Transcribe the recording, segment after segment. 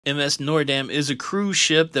MS Noordam is a cruise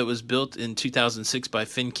ship that was built in 2006 by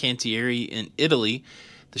Fincantieri in Italy.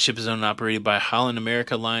 The ship is owned and operated by Holland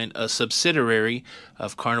America Line, a subsidiary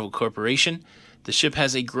of Carnival Corporation. The ship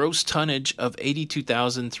has a gross tonnage of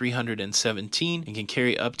 82,317 and can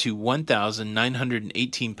carry up to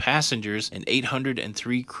 1,918 passengers and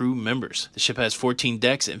 803 crew members. The ship has 14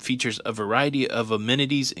 decks and features a variety of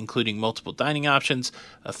amenities, including multiple dining options,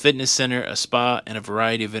 a fitness center, a spa, and a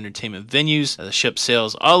variety of entertainment venues. The ship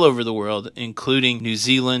sails all over the world, including New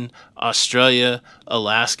Zealand, Australia,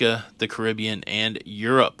 Alaska, the Caribbean, and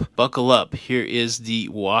Europe. Buckle up. Here is the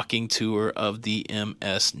walking tour of the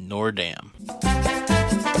MS Noordam.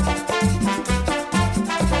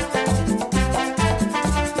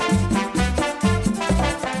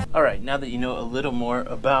 Alright, now that you know a little more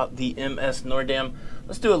about the MS Noordam,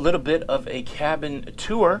 let's do a little bit of a cabin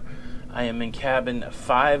tour. I am in cabin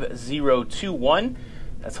 5021.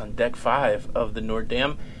 That's on deck 5 of the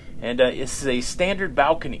Noordam, and it's a standard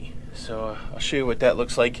balcony. So I'll show you what that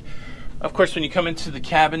looks like. Of course, when you come into the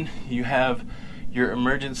cabin, you have your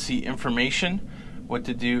emergency information, what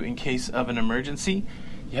to do in case of an emergency.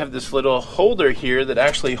 You have this little holder here that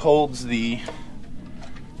actually holds the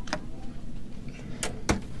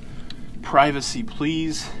privacy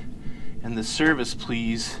please and the service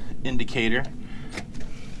please indicator.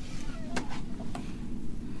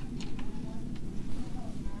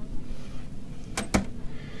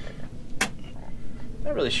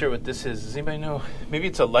 Not really sure what this is. Does anybody know? Maybe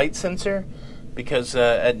it's a light sensor, because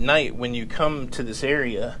at night when you come to this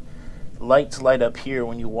area, lights light up here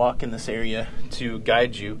when you walk in this area to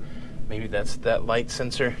guide you. Maybe that's that light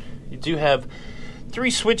sensor. You do have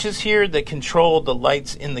 3 switches here that control the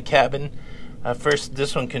lights in the cabin. First,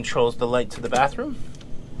 this one controls the light to the bathroom.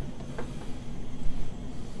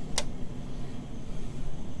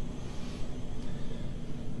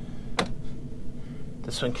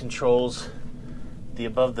 This one controls the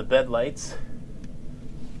above the bed lights.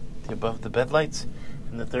 And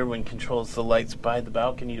the third one controls the lights by the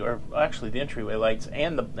balcony, or actually the entryway lights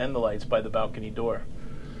and the lights by the balcony door.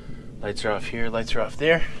 Lights are off here, lights are off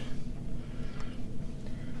there.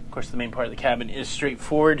 Of course, the main part of the cabin is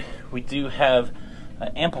straightforward. We do have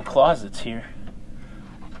ample closets here.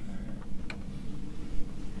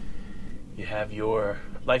 You have your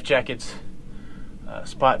life jackets,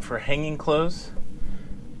 spot for hanging clothes.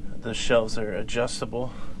 Those shelves are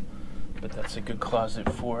adjustable, but that's a good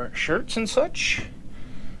closet for shirts and such.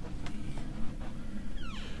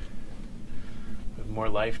 With more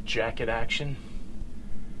life jacket action.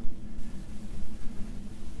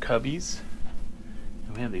 Cubbies.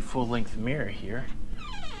 And we have a full-length mirror here.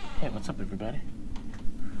 Hey, what's up, everybody?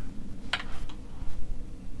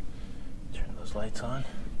 Turn those lights on.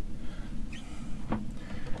 And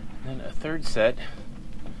then a third set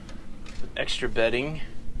with extra bedding.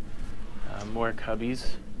 More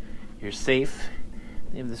cubbies. You're safe.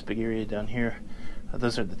 They have this big area down here.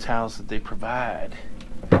 Those are the towels that they provide.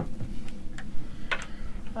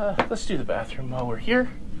 Let's do the bathroom while we're here.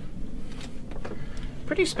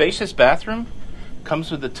 Pretty spacious bathroom. Comes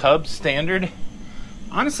with a tub standard.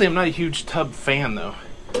 Honestly, I'm not a huge tub fan though.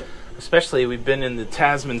 Especially we've been in the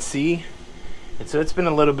Tasman Sea, and so it's been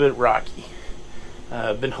a little bit rocky.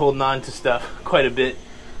 I've been holding on to stuff quite a bit.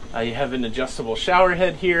 You have an adjustable shower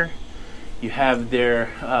head here. You have their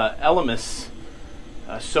Elemis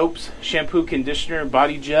soaps, shampoo, conditioner,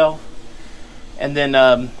 body gel. And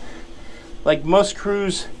then, like most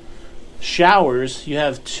cruise showers, you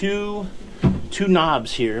have two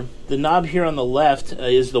knobs here. The knob here on the left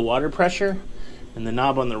is the water pressure, and the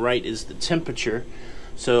knob on the right is the temperature.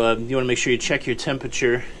 So you want to make sure you check your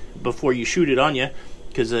temperature before you shoot it on you,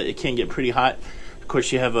 because it can get pretty hot. Of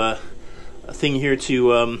course, you have a thing here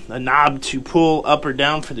to a knob to pull up or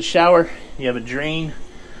down for the shower. You have a drain,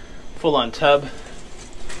 full-on tub, and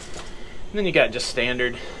then you got just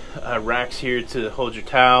standard racks here to hold your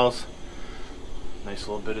towels. Nice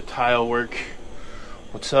little bit of tile work.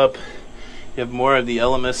 What's up? You have more of the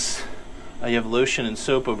Elemis. You have lotion and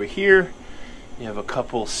soap over here. You have a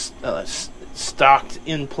couple stocked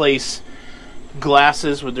in place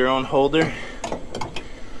glasses with their own holder.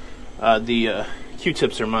 The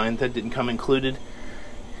Q-tips are mine. That didn't come included.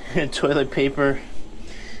 And toilet paper,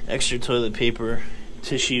 extra toilet paper,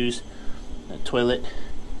 tissues, a toilet,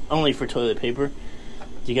 only for toilet paper.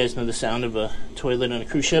 Do you guys know the sound of a toilet on a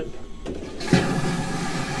cruise ship?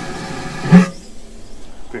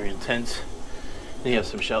 Very intense. Then you have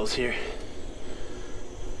some shelves here.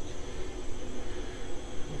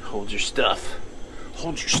 Hold your stuff.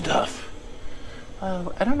 Hold your stuff.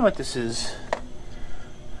 I don't know what this is.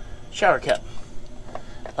 Shower cap.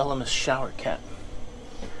 Elemis shower cap.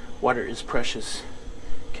 Water is precious.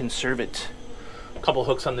 conserve it. A couple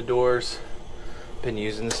hooks on the doors. Been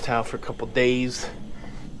using this towel for a couple days.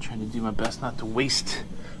 Trying to do my best not to waste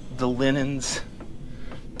the linens.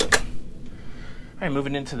 Alright,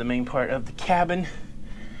 moving into the main part of the cabin.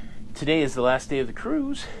 Today is the last day of the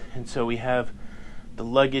cruise, and so we have the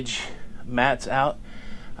luggage mats out.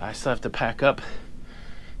 I still have to pack up.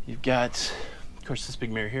 You've got, of course, this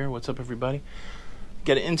big mirror here. What's up, everybody?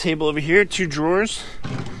 Got an end table over here, 2 drawers.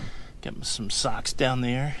 Got some socks down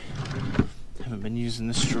there. Haven't been using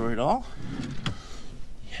this drawer at all.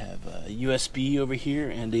 You have a USB over here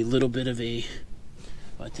and a little bit of a,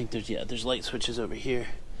 well, I think there's light switches over here.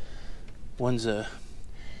 One's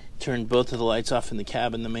turn both of the lights off in the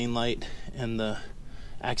cabin, the main light and the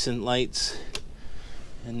accent lights.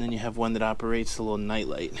 And then you have one that operates the little night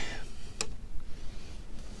light.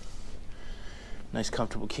 Nice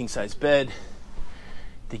comfortable king size bed.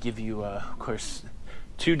 They give you, of course,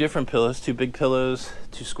 2 different pillows, 2 big pillows,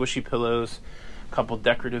 2 squishy pillows, a couple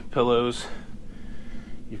decorative pillows.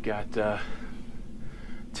 You've got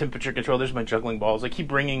temperature control. There's my juggling balls. I keep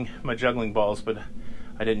bringing my juggling balls, but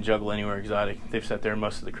I didn't juggle anywhere exotic. They've sat there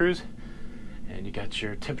most of the cruise. And you got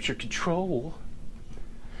your temperature control.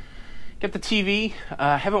 Got the TV.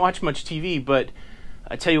 I haven't watched much TV, but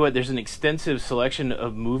I tell you what, there's an extensive selection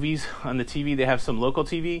of movies on the TV. They have some local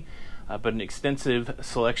TV, but an extensive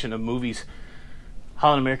selection of movies.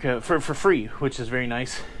 Holland America for free, which is very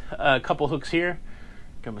nice. A couple hooks here.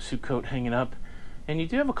 Got my suit coat hanging up. And you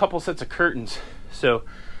do have a couple sets of curtains. So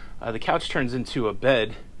the couch turns into a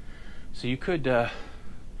bed. So you could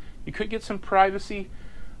get some privacy.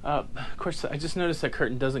 Of course, I just noticed that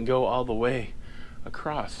curtain doesn't go all the way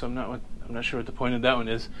across. So I'm not sure what the point of that one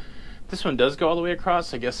is. This one does go all the way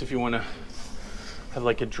across. I guess if you want to have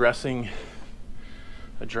like a dressing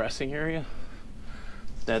area.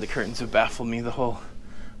 The curtains have baffled me the whole.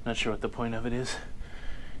 I'm not sure what the point of it is.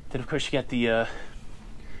 Then of course you got the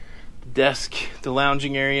desk, the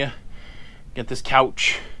lounging area. Got this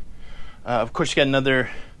couch. Of course you got another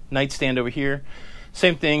nightstand over here.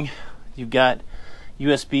 Same thing. You've got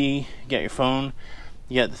USB. You got your phone.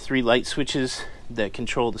 You got the 3 light switches that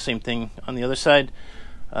control the same thing on the other side.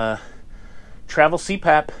 Travel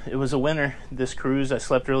CPAP. It was a winner this cruise. I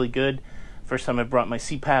slept really good. First time I brought my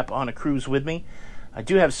CPAP on a cruise with me. I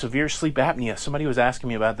do have severe sleep apnea. Somebody was asking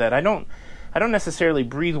me about that. I don't necessarily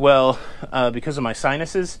breathe well because of my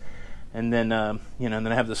sinuses, and then then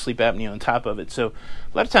I have the sleep apnea on top of it. So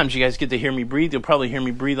a lot of times you guys get to hear me breathe. You'll probably hear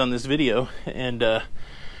me breathe on this video, and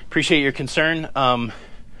appreciate your concern. I'm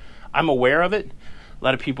aware of it. A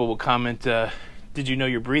lot of people will comment, "Did you know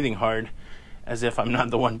you're breathing hard?" As if I'm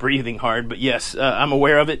not the one breathing hard. But yes, I'm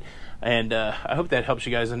aware of it, and I hope that helps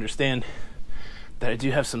you guys understand that I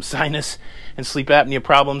do have some sinus and sleep apnea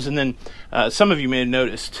problems. And then some of you may have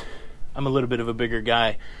noticed I'm a little bit of a bigger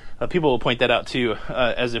guy. People will point that out too,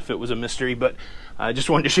 as if it was a mystery, but I just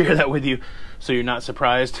wanted to share that with you so you're not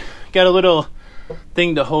surprised. Got a little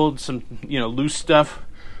thing to hold some loose stuff.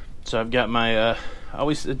 So I've got my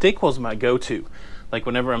Dayquil's my go-to. Like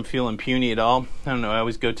whenever I'm feeling puny at all, I don't know, I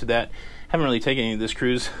always go to that. Haven't really taken any of this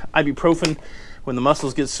cruise. Ibuprofen when the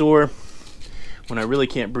muscles get sore. When I really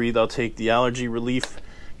can't breathe, I'll take the allergy relief.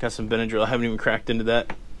 Got some Benadryl. I haven't even cracked into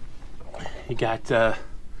that. You got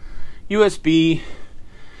USB,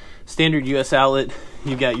 standard US outlet.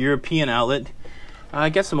 You got European outlet. I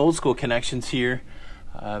got some old school connections here.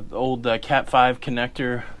 Old Cat 5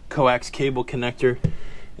 connector, coax cable connector.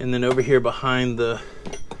 And then over here behind the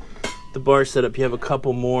bar setup, you have a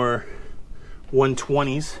couple more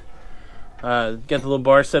 120s. Got the little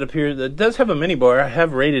bar set up here. That does have a mini bar. I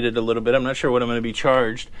have rated it a little bit. I'm not sure what I'm going to be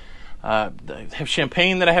charged. I have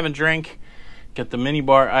champagne that I haven't drank. Got the mini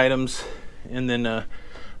bar items. And then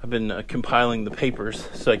I've been compiling the papers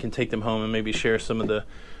so I can take them home and maybe share some of the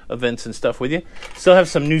events and stuff with you. Still have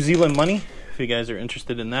some New Zealand money if you guys are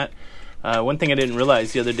interested in that. One thing I didn't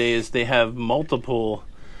realize the other day is they have multiple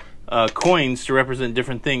coins to represent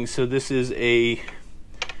different things. So this is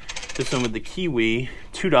this one with the kiwi,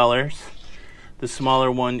 $2. The smaller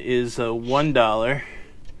one is $1.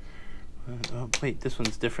 Oh, wait, this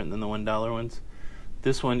one's different than the $1 ones.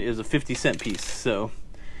 This one is a 50-cent piece. So,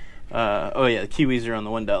 oh yeah, the kiwis are on the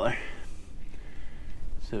 $1.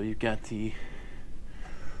 So you've got the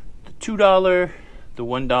 $2, the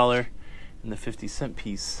 $1, and the 50-cent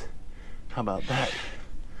piece. How about that?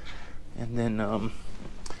 And then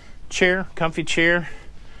chair, comfy chair,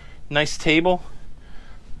 nice table.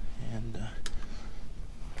 And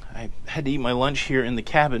I had to eat my lunch here in the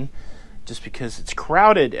cabin just because it's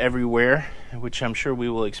crowded everywhere, which I'm sure we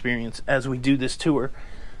will experience as we do this tour.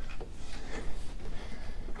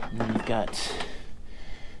 And then you've got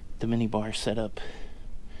the mini bar set up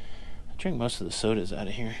Drink most of the sodas out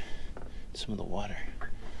of here. Some of the water.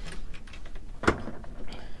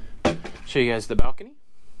 Show you guys the balcony.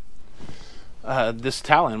 This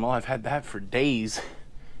towel animal, I've had that for days.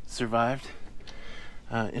 Survived.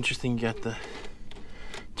 Interesting, you got the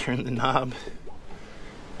turn the knob.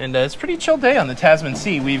 And it's a pretty chill day on the Tasman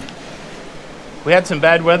Sea. We had some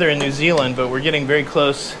bad weather in New Zealand, but we're getting very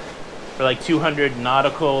close. We're like 200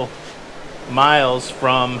 nautical miles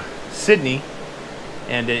from Sydney,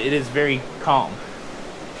 and it is very calm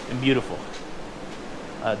and beautiful.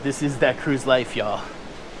 This is that cruise life, y'all.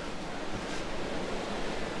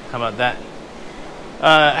 How about that?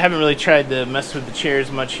 I haven't really tried to mess with the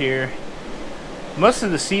chairs much here. Most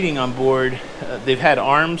of the seating on board, they've had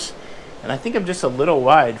arms, and I think I'm just a little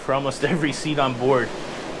wide for almost every seat on board.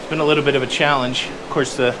 It's been a little bit of a challenge. Of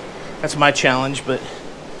course, that's my challenge, but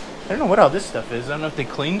I don't know what all this stuff is. I don't know if they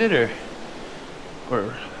cleaned it or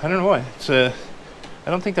I don't know what. I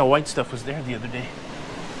don't think that white stuff was there the other day.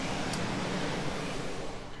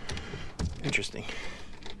 Interesting.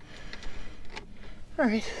 All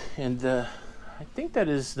right, and I think that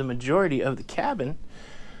is the majority of the cabin.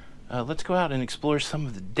 Let's go out and explore some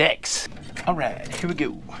of the decks. All right, here we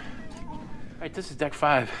go. All right, this is deck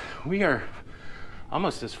 5. We are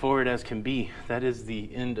almost as forward as can be. That is the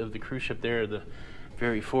end of the cruise ship there, the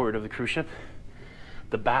very forward of the cruise ship,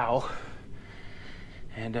 the bow.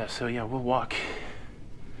 And so yeah, we'll walk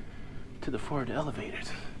to the forward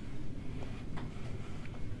elevators.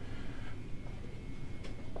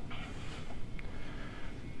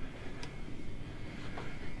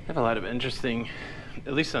 They have a lot of interesting,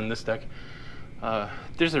 at least on this deck,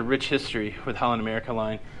 there's a rich history with Holland America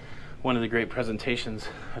Line. One of the great presentations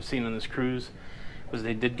I've seen on this cruise was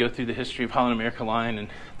they did go through the history of Holland America Line and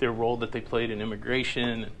their role that they played in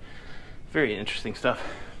immigration. And very interesting stuff.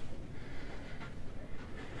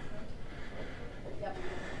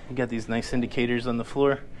 You got these nice indicators on the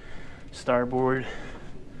floor. Starboard.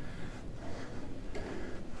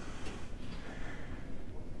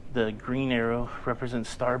 The green arrow represents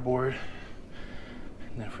starboard.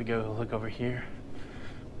 And then if we go look over here,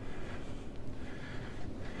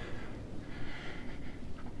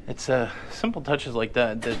 it's simple touches like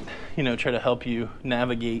that try to help you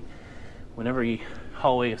navigate when every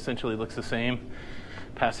hallway essentially looks the same,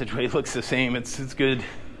 passageway looks the same. It's good.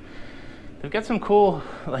 They've got some cool,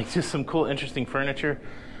 interesting furniture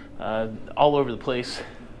all over the place.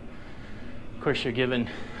 Of course, you're given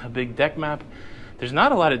a big deck map. There's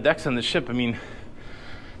not a lot of decks on the ship. I mean,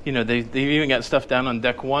 they've even got stuff down on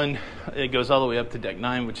deck 1. It goes all the way up to deck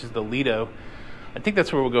 9, which is the Lido. I think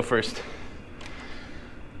that's where we'll go first.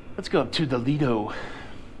 Let's go up to the Lido.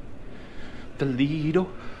 The Lido.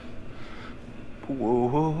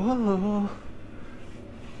 Whoa.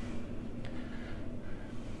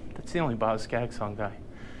 That's the only Bob Skaggs song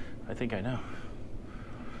I think I know.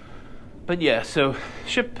 But yeah, so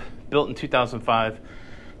ship built in 2005.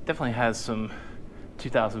 Definitely has some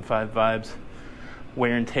 2005 vibes,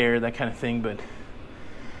 wear and tear, that kind of thing, but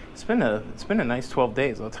it's been a nice 12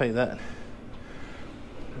 days, I'll tell you that.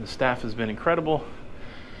 The staff has been incredible.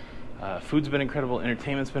 Food's been incredible.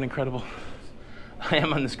 Entertainment's been incredible. I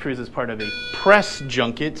am on this cruise as part of a press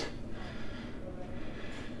junket.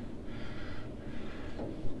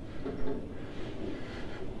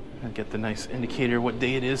 I'll get the nice indicator what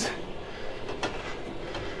day it is.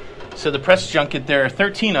 So the press junket, there are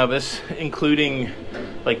 13 of us, including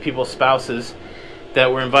people's spouses,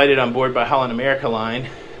 that were invited on board by Holland America Line.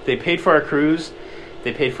 They paid for our cruise.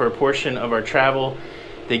 They paid for a portion of our travel.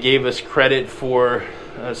 They gave us credit for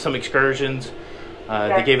some excursions.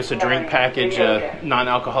 They gave us a drink package, a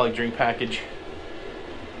non-alcoholic drink package.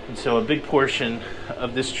 And so a big portion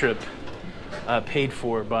of this trip paid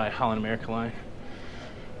for by Holland America Line.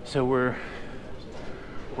 So we're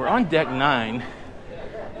on deck 9.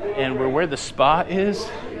 And we're where the spa is.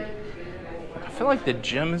 I feel like the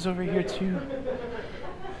gym is over here too.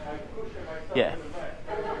 Yeah.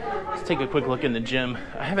 Let's take a quick look in the gym.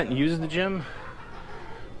 I haven't used the gym,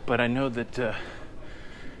 but I know that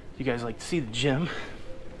you guys like to see the gym.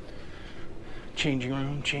 Changing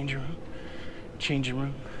room.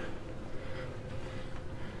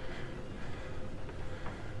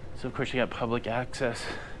 So of course you got public access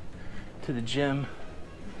to the gym.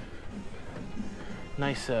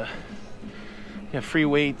 Nice, you have free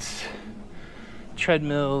weights,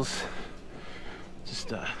 treadmills,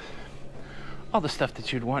 just all the stuff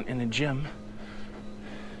that you'd want in a gym.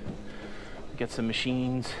 Get some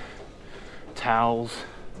machines, towels,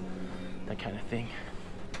 that kind of thing.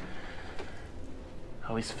 I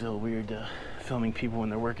always feel weird filming people when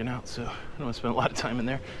they're working out, so I don't want to spend a lot of time in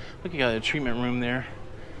there. Look, you got a treatment room there.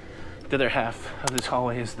 The other half of this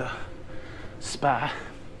hallway is the spa.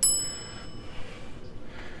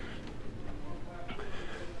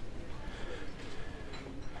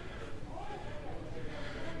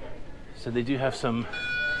 So they do have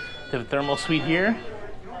they have a thermal suite here,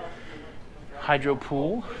 hydro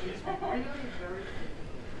pool.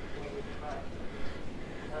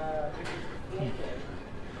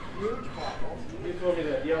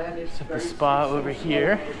 So the spa over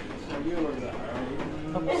here.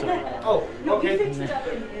 Oh, sorry. Oh, okay.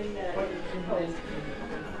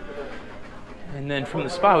 And then from the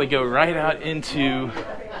spa we go right out into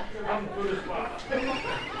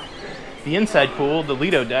the inside pool, the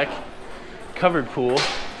Lido deck, covered pool.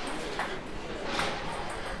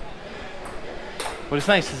 What is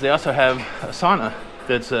nice is they also have a sauna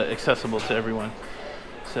that's accessible to everyone.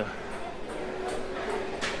 So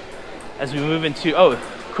as we move into, oh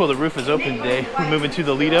cool, the roof is open today. We move into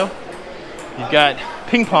the Lido. You've got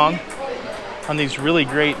ping pong on these really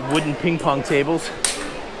great wooden ping pong tables.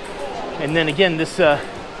 And then again, this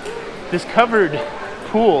covered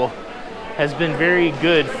pool has been very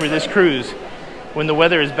good for this cruise. When the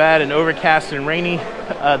weather is bad and overcast and rainy,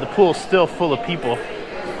 the pool's still full of people.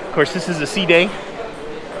 Of course, this is a sea day.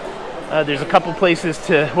 There's a couple places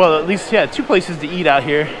to, well, at least, yeah, 2 places to eat out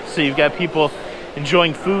here. So you've got people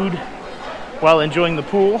enjoying food while enjoying the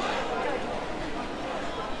pool.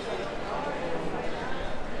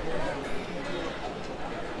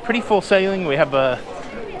 Pretty full sailing. We have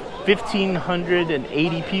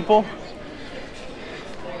 1,580 people.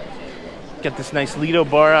 Got this nice Lido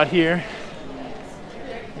bar out here.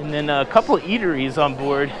 And then a couple of eateries on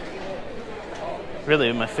board.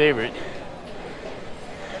 Really my favorite.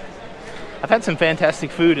 I've had some fantastic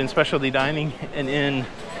food in specialty dining and in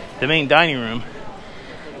the main dining room.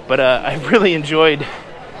 But I really enjoyed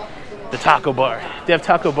the taco bar. They have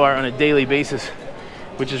taco bar on a daily basis,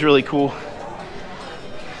 which is really cool.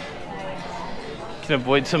 You can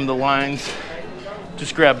avoid some of the lines.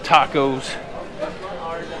 Just grab tacos.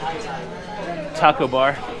 Taco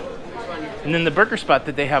bar. And then the burger spot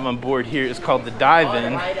that they have on board here is called the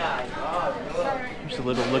Dive-In. Here's a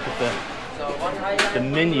little look at the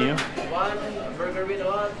menu.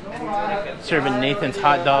 Serving Nathan's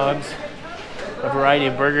hot dogs, a variety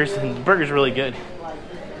of burgers, and the burger's really good.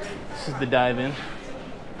 This is the Dive-In.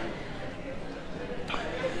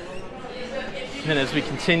 And then as we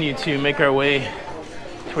continue to make our way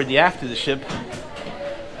toward the aft of the ship,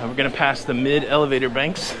 we're going to pass the mid elevator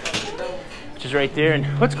banks, which is right there. And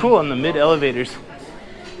what's cool on the mid elevators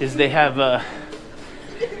is they have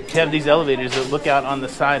these elevators that look out on the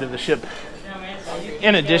side of the ship,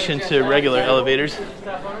 in addition to regular elevators.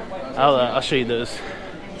 I'll show you those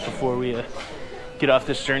before we get off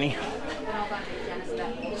this journey.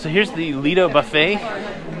 So here's the Lido buffet,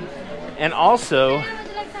 and also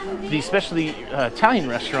the specialty Italian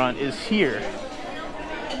restaurant is here.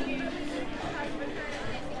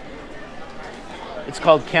 It's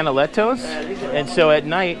called Canaletto's, and so at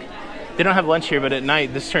night, they don't have lunch here, but at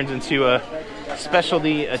night this turns into a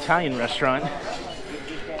specialty Italian restaurant.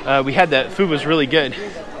 We had that, food was really good.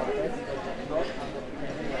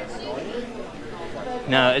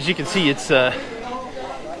 Now, as you can see, it's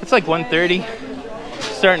like 1:30,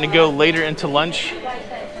 starting to go later into lunch,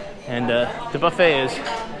 and the buffet is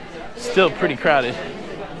still pretty crowded.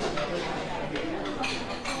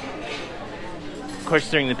 Of course,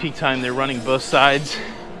 during the peak time, they're running both sides.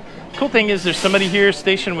 Cool thing is there's somebody here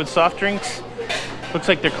stationed with soft drinks. Looks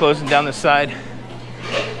like they're closing down the side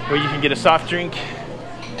where you can get a soft drink.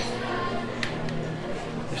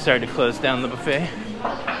 They've started to close down the buffet.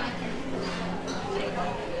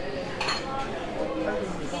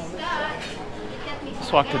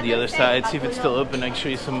 Let's walk to the other side, see if it's still open. I can show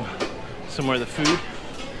you some more of the food.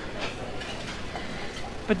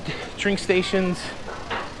 But drink stations,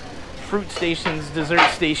 fruit stations, dessert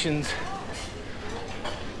stations.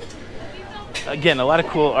 Again, a lot of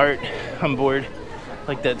cool art on board,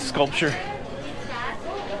 like that sculpture.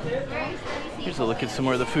 Here's a look at some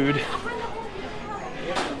more of the food.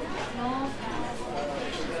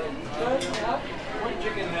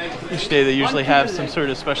 Each day they usually have some sort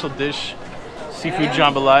of special dish. Seafood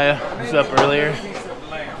jambalaya was up earlier.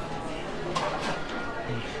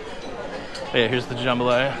 Oh yeah, here's the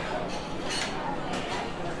jambalaya.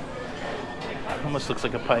 Almost looks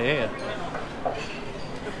like a paella.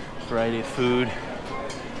 Variety of food.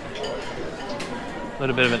 A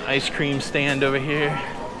little bit of an ice cream stand over here.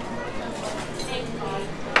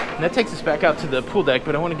 And that takes us back out to the pool deck,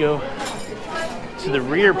 but I want to go to the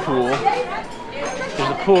rear pool. There's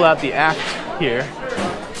a pool out the aft here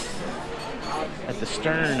at the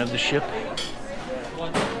stern of the ship.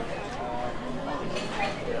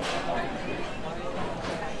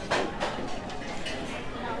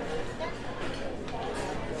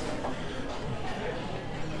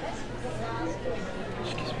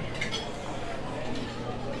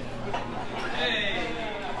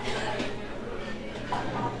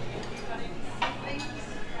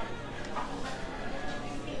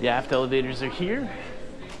 The aft elevators are here.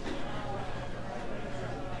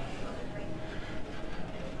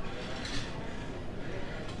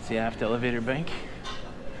 It's the aft elevator bank.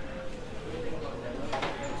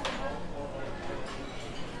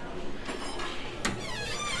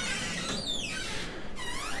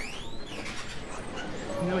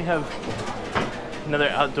 And then we have another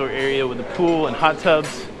outdoor area with a pool and hot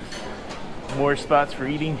tubs. More spots for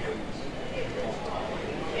eating.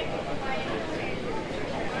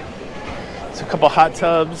 It's a couple hot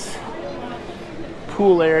tubs,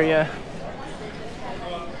 pool area,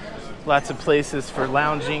 lots of places for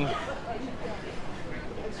lounging.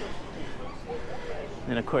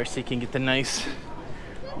 And of course you can get the nice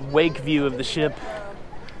wake view of the ship.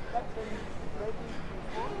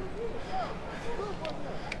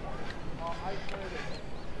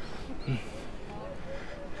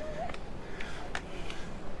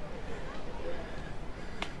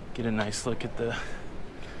 Get a nice look at the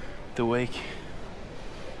wake.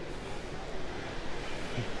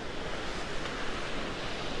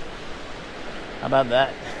 How about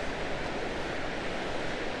that?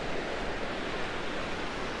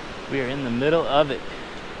 We are in the middle of it.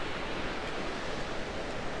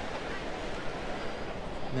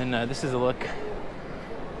 And then this is a look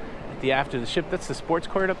at the aft of the ship. That's the sports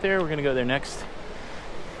court up there. We're gonna go there next.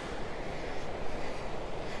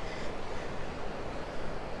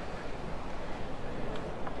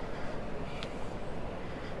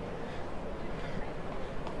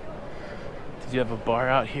 You have a bar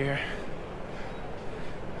out here,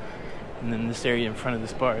 and then this area in front of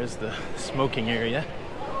this bar is the smoking area.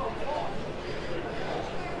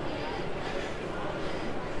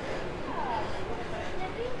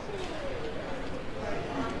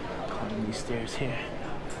 Climbing these stairs here.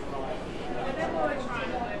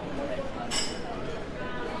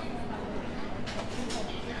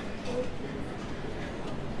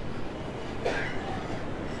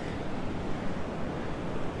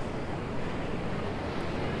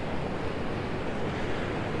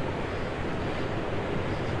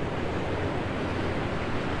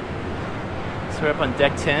 We're up on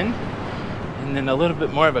deck 10, and then a little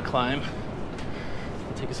bit more of a climb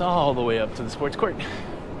will take us all the way up to the sports court.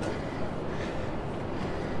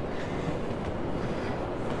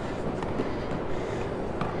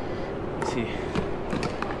 Let's see.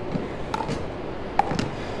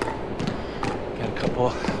 Got a couple.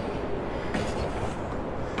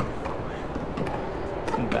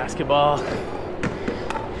 Some basketball.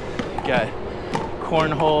 Got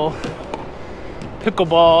cornhole,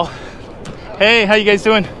 pickleball. Hey, how you guys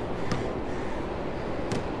doing?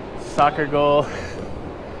 Soccer goal.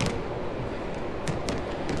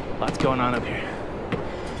 Lots going on up here.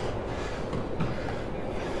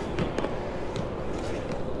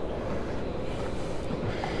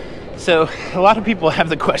 So, a lot of people have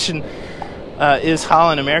the question, is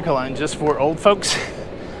Holland America Line just for old folks?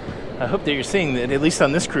 I hope that you're seeing that, at least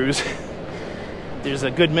on this cruise, there's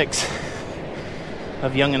a good mix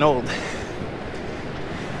of young and old.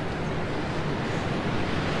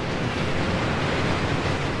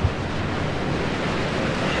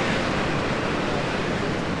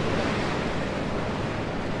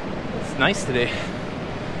 Nice today.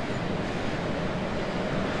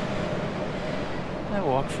 I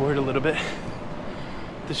walk forward a little bit.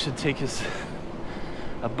 This should take us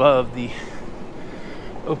above the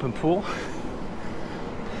open pool.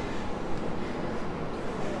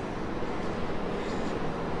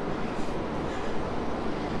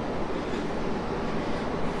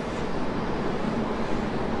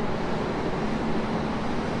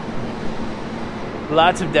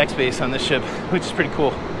 Lots of deck space on this ship, which is pretty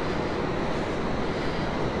cool.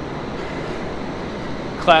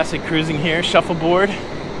 Classic cruising here, shuffleboard.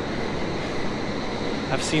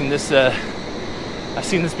 I've seen this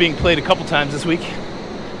being played a couple times this week.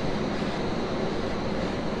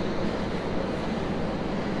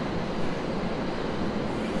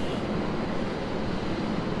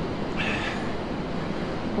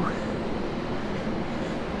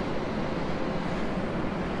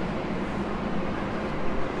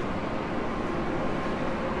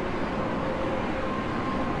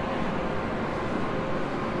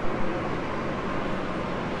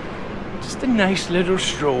 A nice little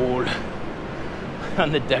stroll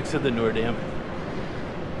on the decks of the Noordam.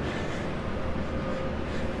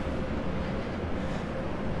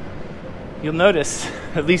 You'll notice,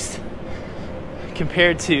 at least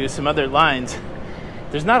compared to some other lines,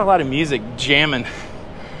 there's not a lot of music jamming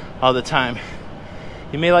all the time.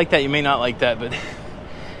 You may like that, you may not like that, but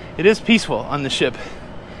it is peaceful on the ship.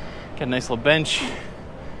 Got a nice little bench.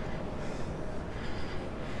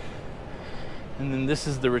 And then this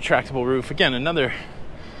is the retractable roof. Again, another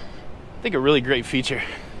I think a really great feature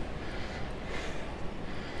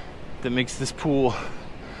that makes this pool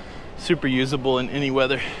super usable in any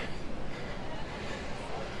weather.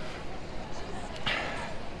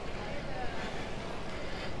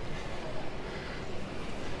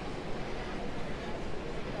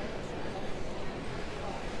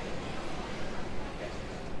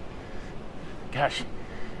 Gosh,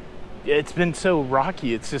 it's been so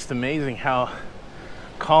rocky. It's just amazing how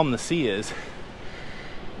calm the sea is.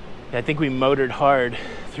 I think we motored hard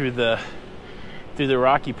through the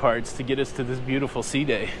rocky parts to get us to this beautiful sea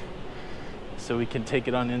day, so we can take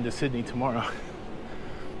it on into Sydney tomorrow.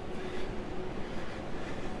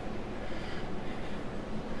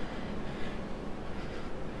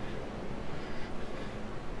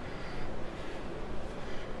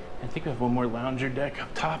 I think we have one more lounger deck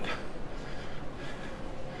up top.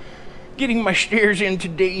 Getting my stairs in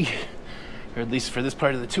today, or at least for this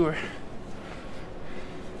part of the tour.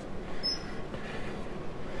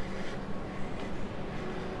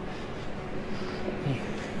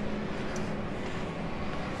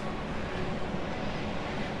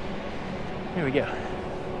 Here we go.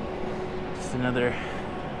 Just another.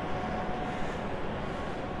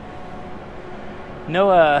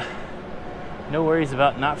 No worries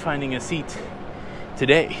about not finding a seat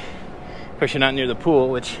today. Of course, you're not near the pool,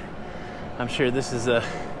 which I'm sure this is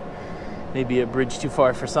maybe a bridge too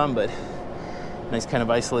far for some, but nice kind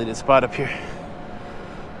of isolated spot up here.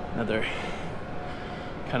 Another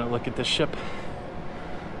kind of look at the ship.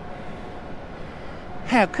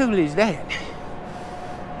 How cool is that?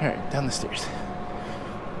 All right, down the stairs.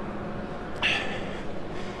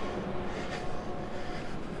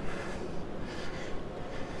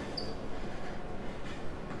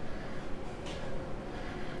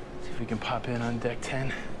 See if we can pop in on deck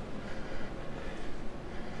 10.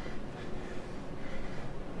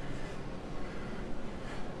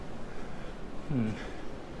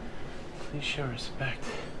 Please show respect.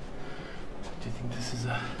 Do you think this is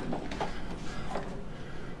a...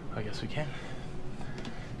 I guess we can.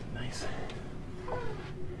 Nice.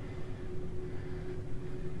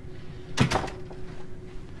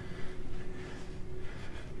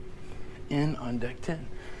 In on deck 10.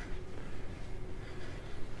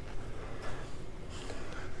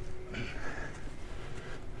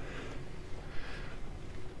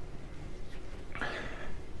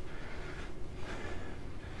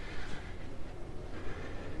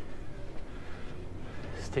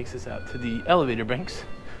 This takes us out to the elevator banks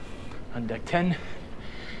on deck 10.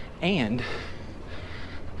 And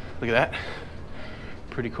look at that.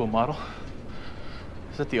 Pretty cool model.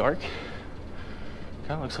 Is that the Ark?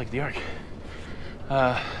 Kind of looks like the Ark.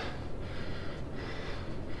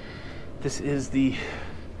 This is the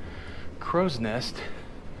Crow's Nest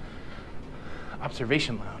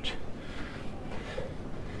Observation Lounge.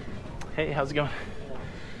 Hey, how's it going?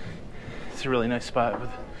 It's a really nice spot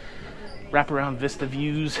with wraparound vista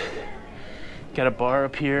views. Got a bar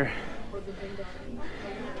up here.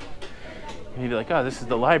 And you'd be like, oh, this is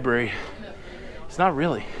the library. It's not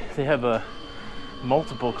really. They have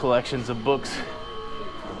multiple collections of books.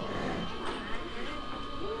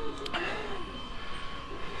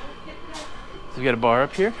 So we got a bar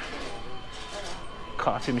up here.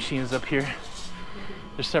 Coffee machines up here.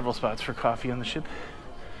 There's several spots for coffee on the ship.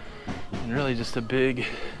 And really just a big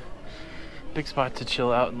spot to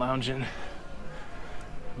chill out and lounge in.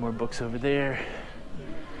 More books over there.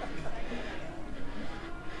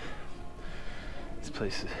 This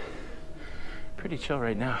place is pretty chill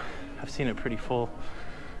right now. I've seen it pretty full,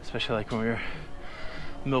 especially like when we were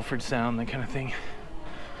Milford Sound, that kind of thing.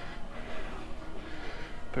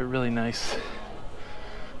 But really nice.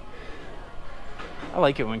 I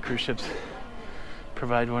like it when cruise ships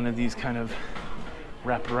provide one of these kind of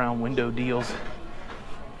wraparound window deals.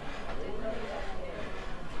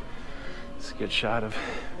 It's a good shot of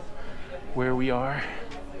where we are.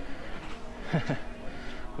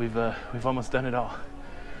 We've almost done it all.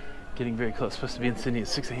 Getting very close. Supposed to be in Sydney at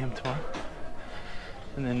 6 a.m. tomorrow.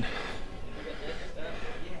 And then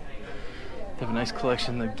they have a nice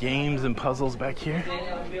collection of games and puzzles back here.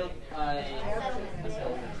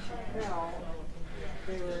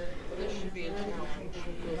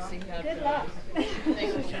 Good luck.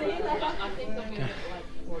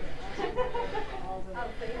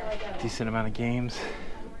 Decent amount of games.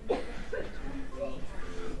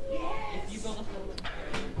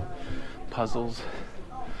 Puzzles.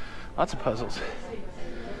 Lots of puzzles.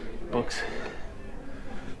 Books.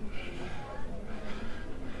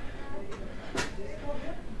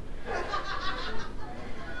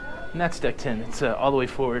 And that's deck 10. It's all the way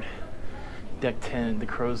forward. Deck 10, the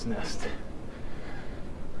Crow's Nest.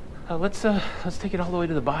 Let's take it all the way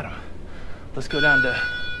to the bottom. let's go down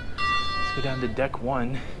to deck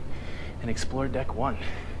 1 and explore deck 1.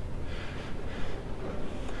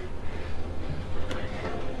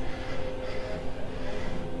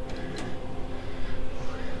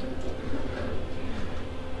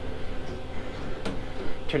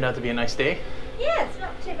 Turned out to be a nice day. Yeah, it's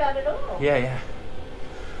not too bad at all. Yeah.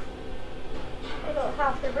 They got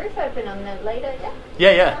half the roof open on the Lido deck.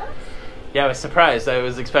 Yeah. Nice. Yeah, I was surprised. I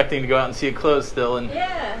was expecting to go out and see it closed still, and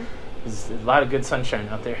Yeah. there's a lot of good sunshine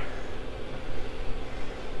out there.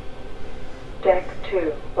 Deck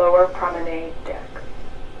 2, lower promenade deck.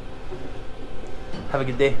 Have a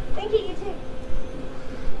good day. Thank you, you too.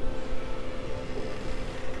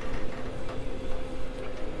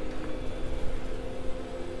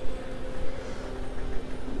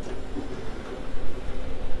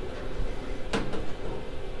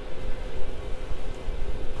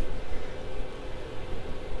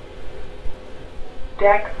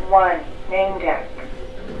 Deck 1, main deck.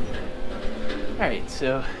 Alright,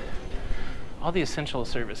 so all the essential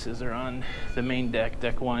services are on the main deck,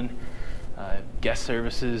 deck 1. Guest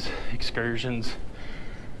services, excursions.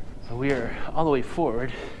 We are all the way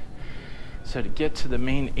forward. So to get to the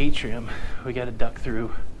main atrium, we got to duck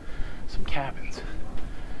through some cabins.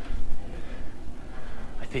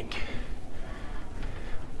 I think.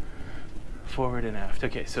 Forward and aft.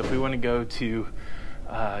 Okay, so if we want to go to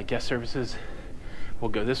guest services, we'll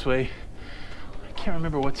go this way. I can't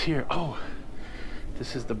remember what's here. Oh,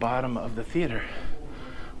 this is the bottom of the theater,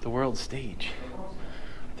 the world stage.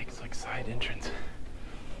 I think it's like side entrance.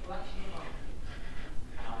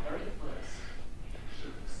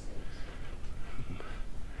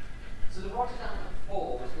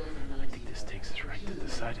 I think this takes us right to the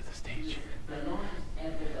side of the stage.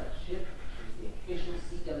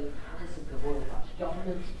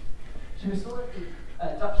 She was sort of the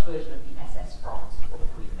Dutch version of the SS France or the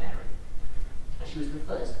Queen Mary. She was the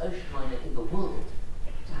first ocean liner in the world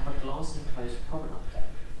to have a glass-enclosed promenade deck,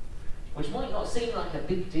 which might not seem like a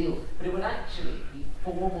big deal, but it would actually be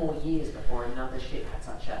 4 more years before another ship had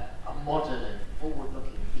such a modern and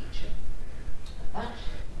forward-looking feature. But that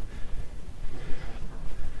ship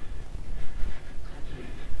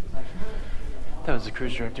That was the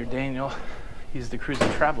cruise director, Daniel. He's the cruise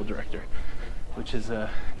and travel director, which is a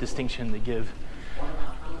distinction they give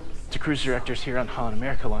to cruise directors here on Holland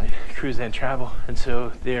America Line, cruise and travel. And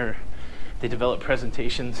so they develop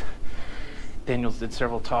presentations. Daniels did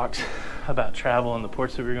several talks about travel and the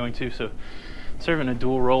ports that we were going to, so serving a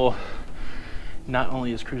dual role, not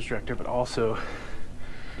only as cruise director, but also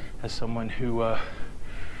as someone who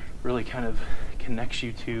really kind of connects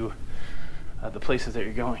you to the places that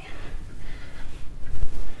you're going.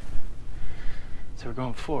 So we're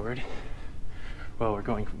going forward. Well, we're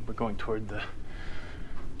going toward the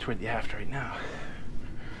aft right now,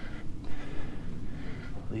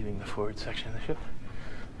 leaving the forward section of the ship.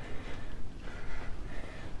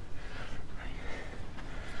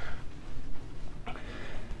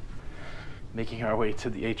 Making our way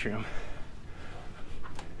to the atrium.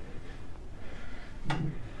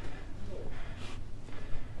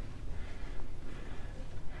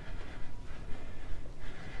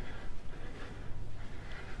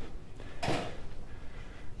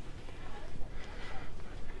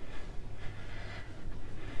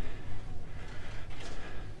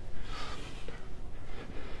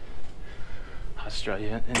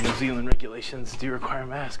 Australia and New Zealand regulations do require a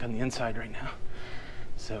mask on the inside right now.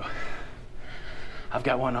 So I've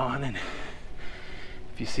got one on, and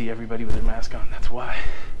if you see everybody with their mask on, that's why.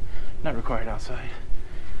 Not required outside.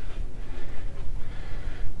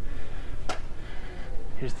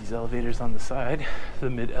 Here's these elevators on the side, the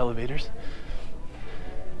mid elevators.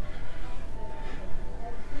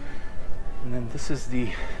 And then this is the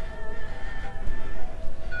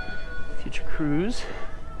future cruise.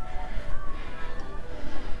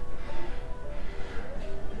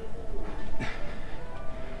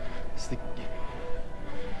 It's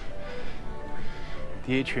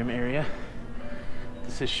the atrium area.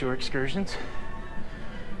 This is shore excursions.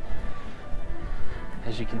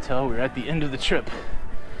 As you can tell, we're at the end of the trip,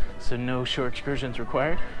 so no shore excursions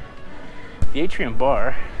required. The atrium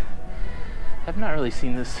bar, I've not really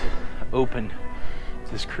seen this open,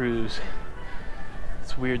 this cruise.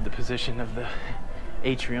 It's weird, the position of the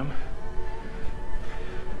atrium.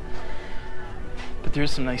 But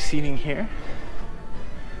there's some nice seating here.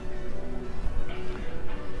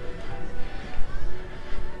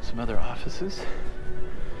 Some other offices.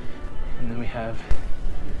 And then we have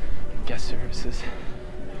guest services.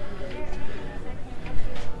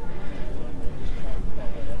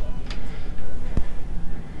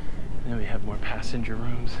 And then we have more passenger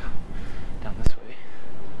rooms down this way.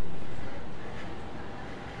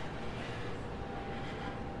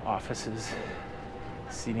 offices,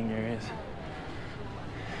 seating areas.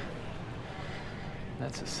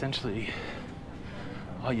 That's essentially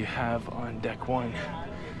all you have on deck one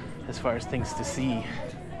as far as things to see.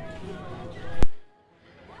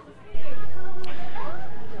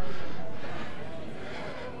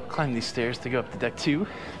 Climb these stairs to go up to deck two,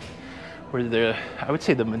 where I would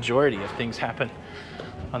say the majority of things happen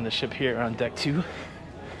on the ship here on deck two.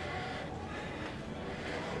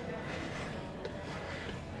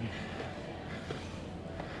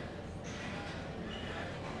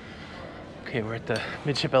 Okay, we're at the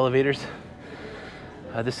midship elevators.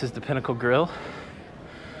 This is the Pinnacle Grill,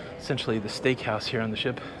 essentially the steakhouse here on the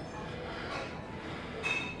ship.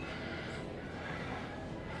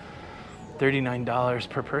 $39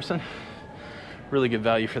 per person. Really good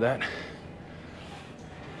value for that.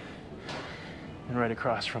 And right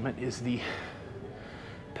across from it is the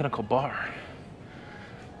Pinnacle Bar.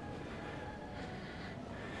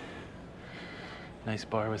 Nice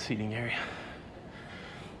bar with seating area.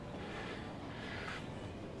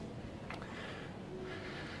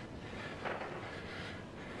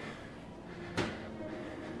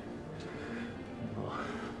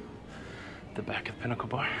 The back of the Pinnacle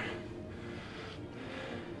Bar.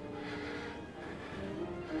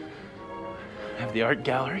 Have the art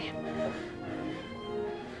gallery.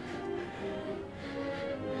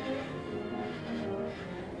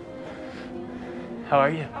 How are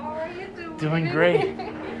you? How are you doing? Doing great.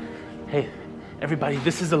 Hey, everybody,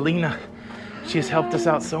 this is Alina. She has helped us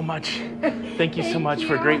out so much. Thank you so much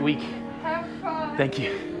for a great week. Have fun. Thank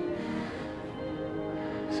you.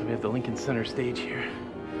 So we have the Lincoln Center stage here.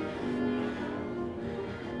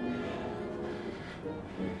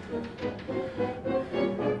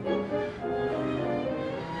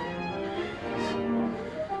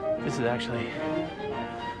 This is actually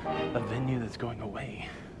a venue that's going away.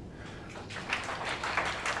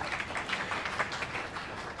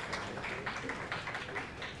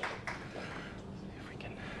 See if we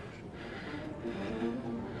can.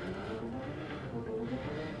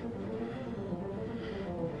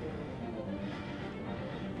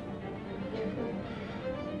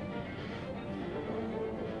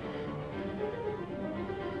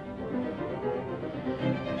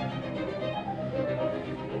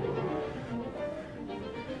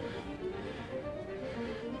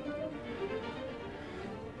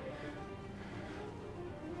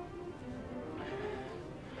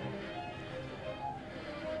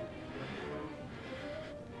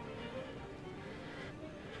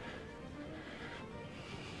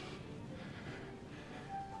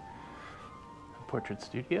 Portrait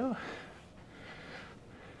studio,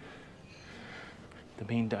 the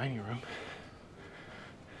main dining room,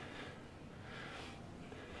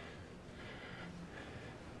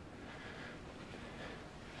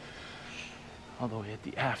 all the way at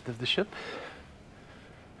the aft of the ship.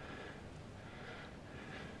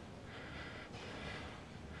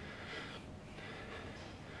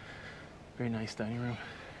 Very nice dining room.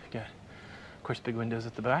 Got, of course, big windows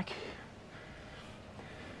at the back.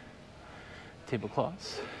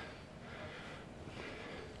 Tablecloths.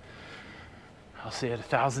 I'll say it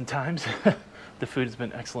 1,000 times. The food has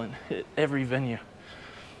been excellent at every venue.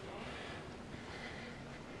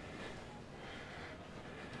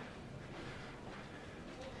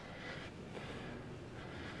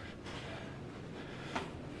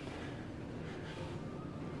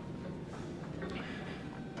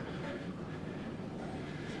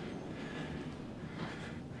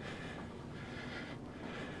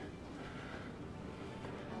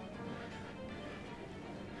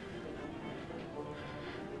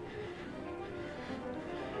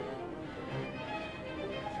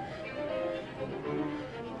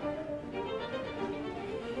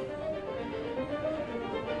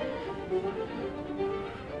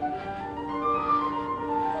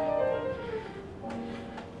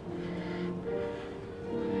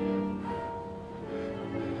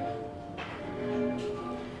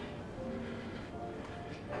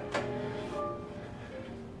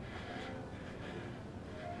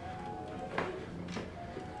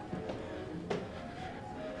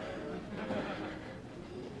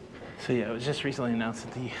 So yeah, it was just recently announced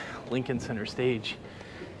that the Lincoln Center stage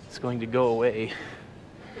is going to go away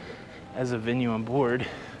as a venue on board,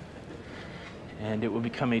 and it will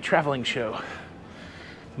become a traveling show,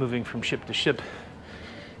 moving from ship to ship,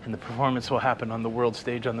 and the performance will happen on the world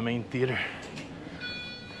stage on the main theater.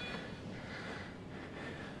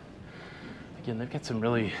 Again, they've got some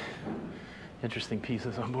really interesting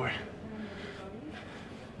pieces on board.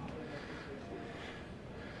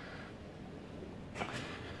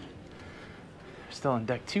 Still on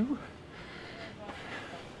deck two.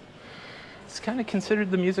 It's kind of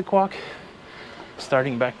considered the music walk,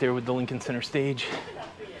 starting back there with the Lincoln Center stage.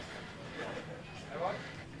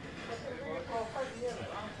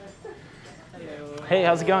 Hey,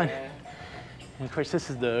 how's it going? And of course,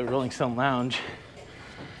 this is the Rolling Stone Lounge.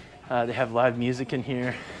 They have live music in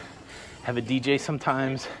here, have a DJ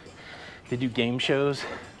sometimes. They do game shows.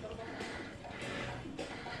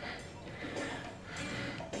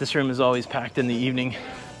 This room is always packed in the evening.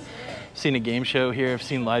 I've seen a game show here, I've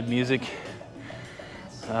seen live music,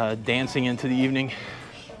 dancing into the evening.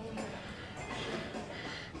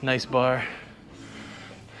 Nice bar.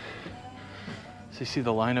 So you see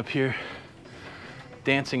the lineup here.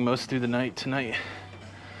 Dancing most through the night tonight,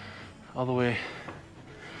 all the way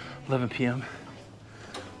 11 p.m.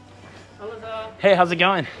 Hello. Hey, how's it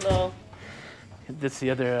going? Hello. That's the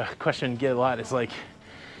other question I get a lot. It's like,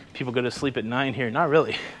 people go to sleep at 9 here. Not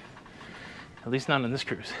really. At least not on this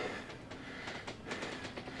cruise.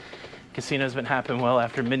 Casino's been happening well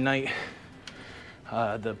after midnight.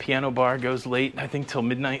 The piano bar goes late, I think till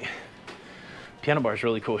midnight. Piano bar is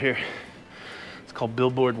really cool here. It's called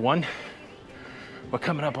Billboard 1. We're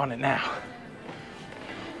coming up on it now.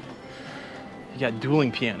 You got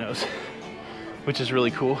dueling pianos, which is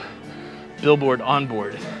really cool. Billboard on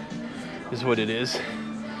board is what it is.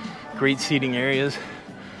 Great seating areas.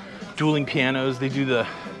 Dueling pianos. They do the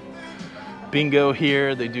bingo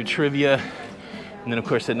here. They do trivia. And then, of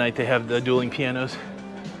course, at night they have the dueling pianos.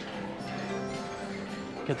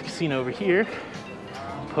 Got the casino over here.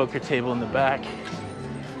 Poker table in the back.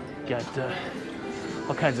 Got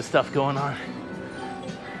all kinds of stuff going on.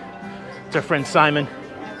 It's our friend Simon.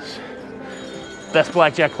 Best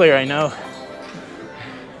blackjack player I know.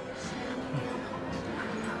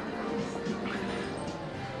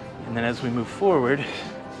 And then as we move forward,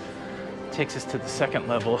 it takes us to the second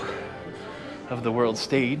level of the world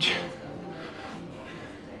stage.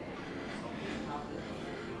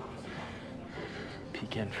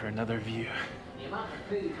 Peek in for another view.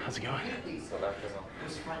 How's it going?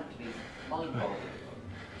 Was frankly mind-boggling.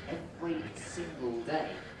 Every single day,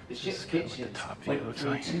 the ship's kitchens went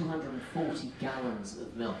through 240 gallons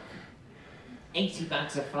of milk, 80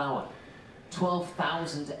 bags of flour,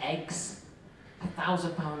 12,000 eggs,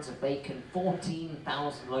 1,000 pounds of bacon,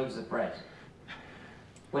 14,000 loaves of bread.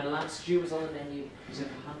 When lamb stew was on the menu, it took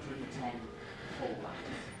 110 full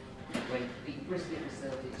lambs. When the brisket was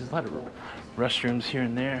served, There's a lot of restrooms here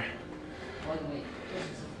and there. by the way,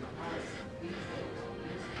 just as a comparison, these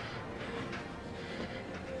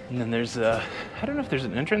And then there's I don't know if there's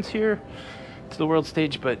an entrance here to the world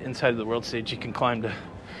stage, but inside of the world stage you can climb to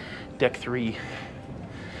deck 3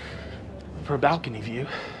 for a balcony view.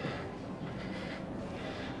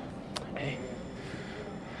 Hey.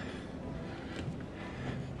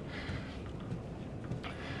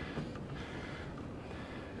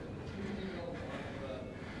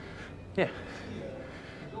 Yeah.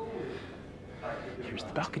 Here's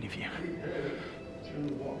the balcony view.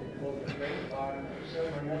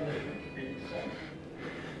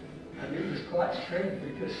 And it was quite strange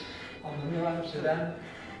because on the New Amsterdam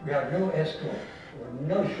we had no escort. There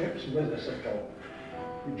were no ships with us at all.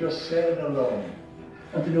 We just sailed alone.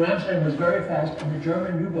 But the New Amsterdam was very fast and the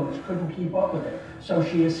German U-boats couldn't keep up with it. So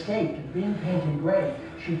she escaped. Being painted gray,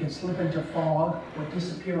 she could slip into fog or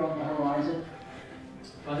disappear on the horizon.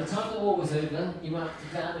 By the time the war was over, you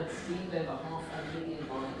Amsterdam had steamed over 500,000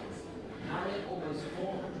 miles, carrying almost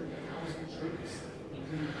 400,000 troops,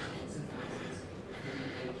 including tens of thousands.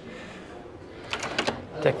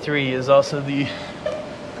 Deck 3 is also the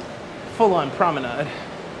full-on promenade.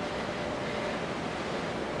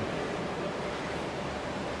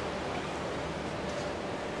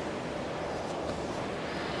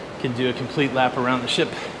 Can do a complete lap around the ship,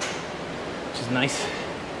 which is nice.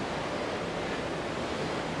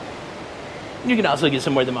 You can also get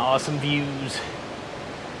some more of them awesome views.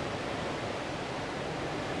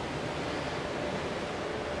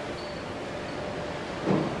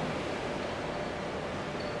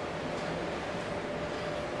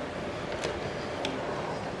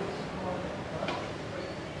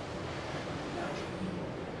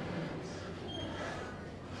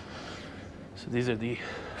 So these are the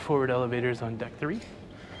forward elevators on deck 3.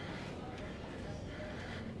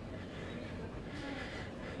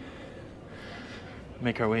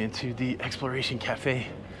 Make our way into the Exploration Cafe,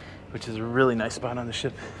 which is a really nice spot on the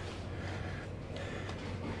ship.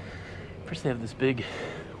 First, they have this big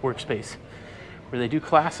workspace where they do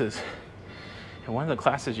classes. And one of the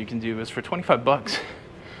classes you can do is for 25 bucks.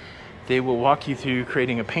 They will walk you through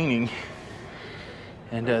creating a painting.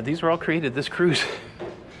 And these were all created this cruise.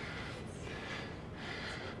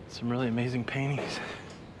 Some really amazing paintings.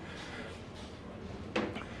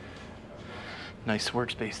 Nice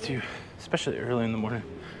workspace too, especially early in the morning.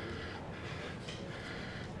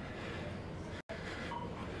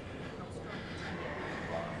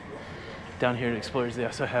 Down here at Explorers, they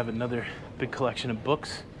also have another big collection of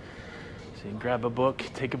books. So you can grab a book,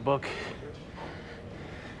 take a book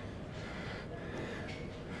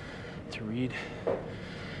to read.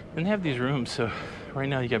 And they have these rooms, so right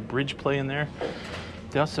now you got bridge play in there.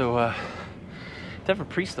 They also they have a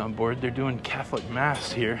priest on board. They're doing Catholic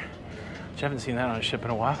Mass here, which I haven't seen that on a ship in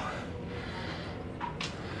a while.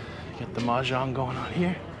 You got the mahjong going on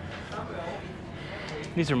here.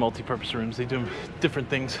 These are multi-purpose rooms. They do different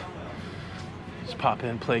things. Just pop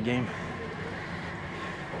in, play a game.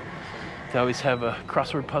 They always have a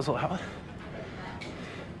crossword puzzle out.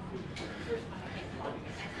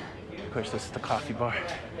 Of course, this is the coffee bar.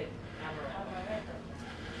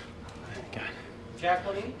 God.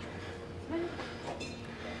 Jacqueline?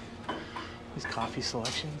 These coffee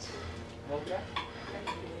selections. Loca?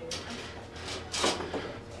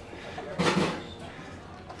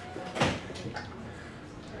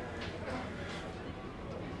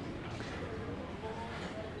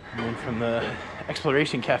 And then from the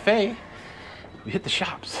Exploration Cafe, we hit the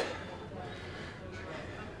shops.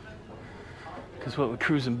 Because what would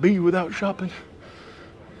cruising be without shopping?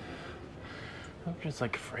 Oh, there's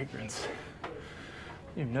like fragrance. I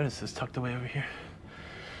didn't even notice this tucked away over here.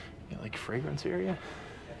 You got like fragrance area.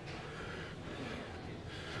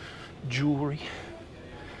 Jewelry.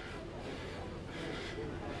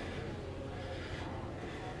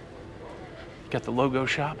 Got the logo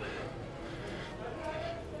shop.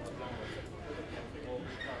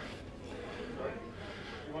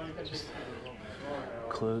 Just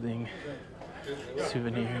clothing,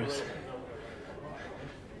 souvenirs.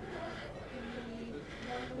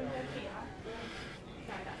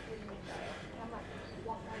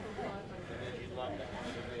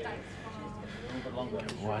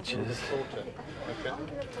 Watches,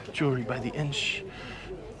 jewelry by the inch,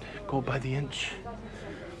 gold by the inch.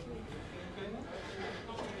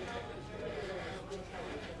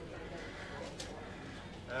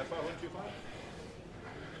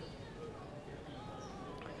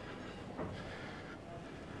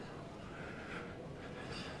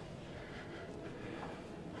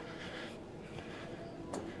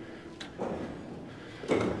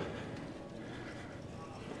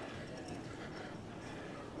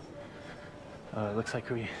 Looks like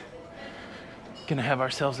we're gonna have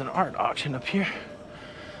ourselves an art auction up here.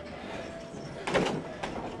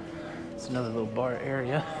 It's another little bar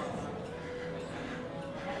area.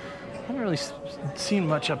 Haven't really seen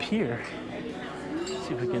much up here. Let's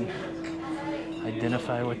see if we can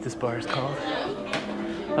identify what this bar is called.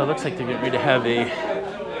 Oh, it looks like they're getting ready to have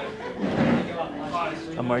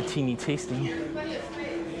a martini tasting.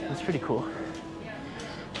 That's pretty cool.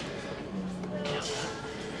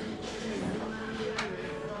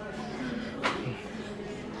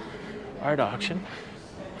 Art auction.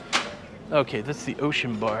 Okay, that's the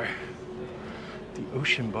Ocean Bar. The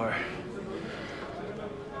Ocean Bar.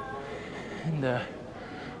 And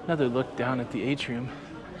another look down at the atrium.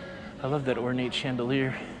 I love that ornate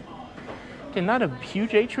chandelier. Okay, not a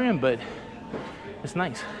huge atrium, but it's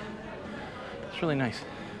nice. It's really nice.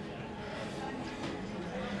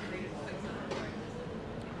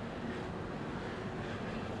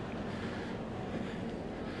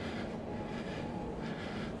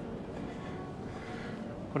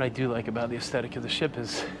 What I do like about the aesthetic of the ship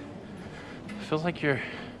is it feels like you're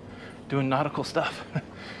doing nautical stuff,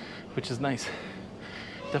 which is nice.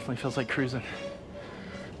 Definitely feels like cruising.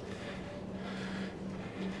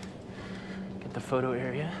 Get the photo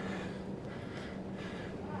area.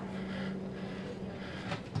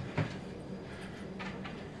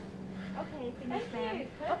 Okay, finished, ma'am.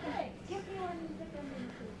 Okay. Give me one second.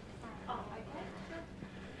 Oh, okay.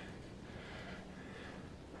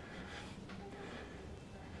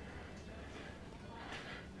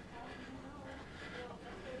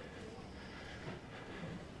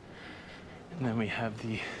 And then we have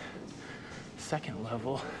the second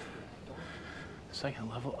level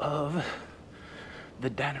of the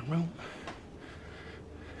dining room.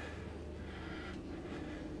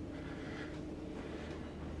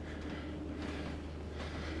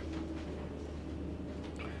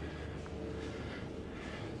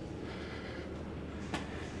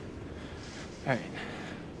 All right,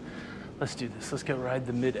 let's do this. Let's go ride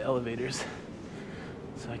the mid elevators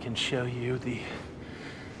so I can show you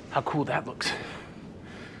how cool that looks.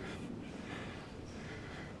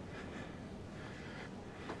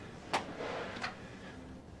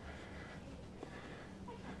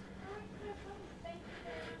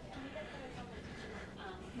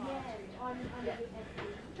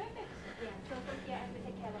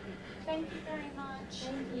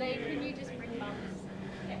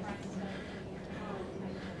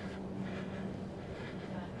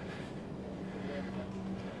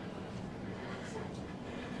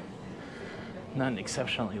 Not an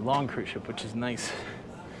exceptionally long cruise ship, which is nice.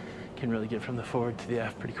 Can really get from the forward to the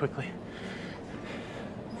aft pretty quickly.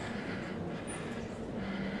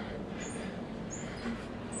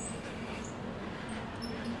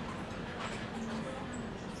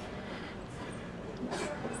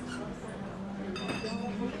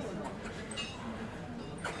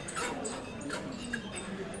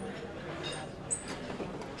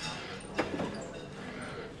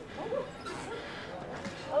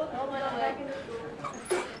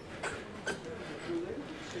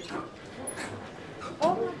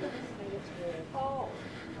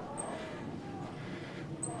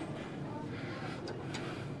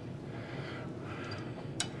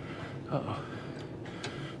 Uh-oh.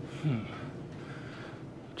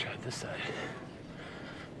 Try this side.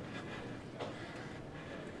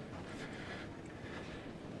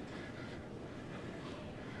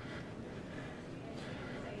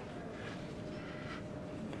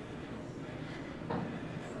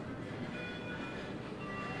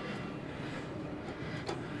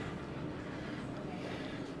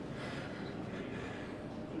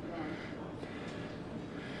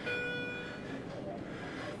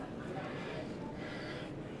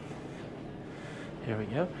 Here we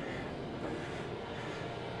go.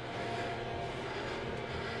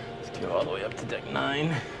 Let's go all the way up to deck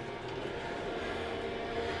 9.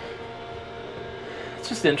 It's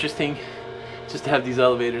just interesting just to have these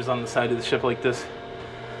elevators on the side of the ship like this.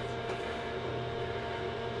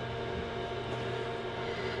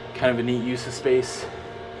 Kind of a neat use of space.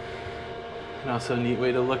 And also a neat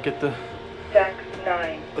way to look at the Deck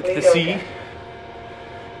 9. look at the Lido sea. deck.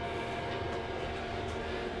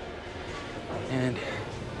 And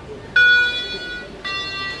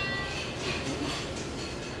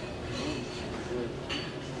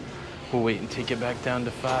we'll wait and take it back down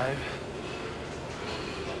to 5.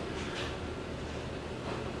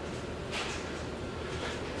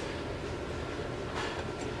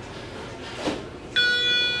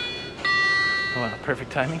 Oh wow,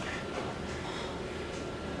 perfect timing.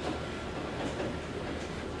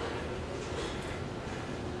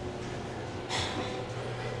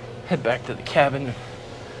 Head back to the cabin and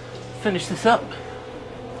finish this up.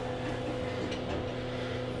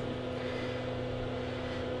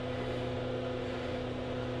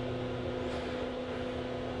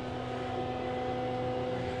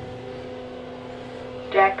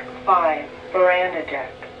 Deck 5. Veranda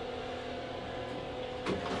deck.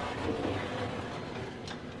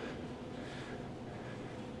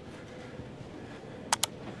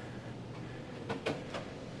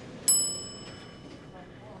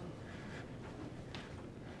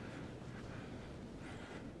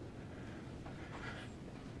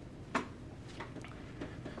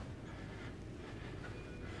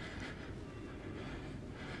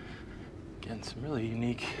 Again, some really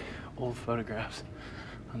unique old photographs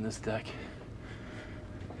on this deck.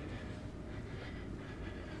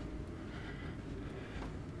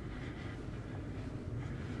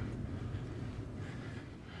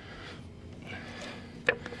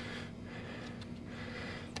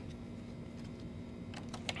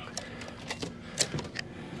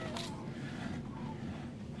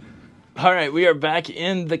 All right, we are back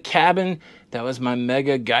in the cabin. That was my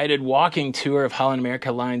mega guided walking tour of Holland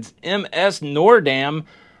America Line's MS Noordam.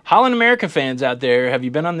 Holland America fans out there, have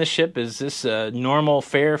you been on this ship? Is this normal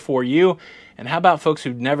fare for you? And how about folks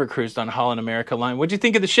who've never cruised on Holland America Line? What'd you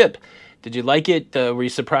think of the ship? Did you like it? Were you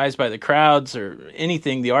surprised by the crowds or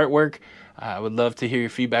anything, the artwork? I would love to hear your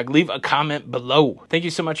feedback. Leave a comment below. Thank you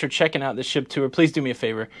so much for checking out this ship tour. Please do me a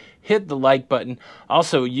favor. Hit the like button.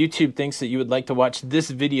 Also, YouTube thinks that you would like to watch this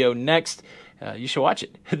video next. You should watch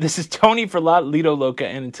it. This is Tony for Lido, Loca,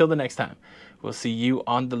 and until the next time, we'll see you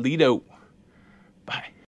on the Lido. Bye.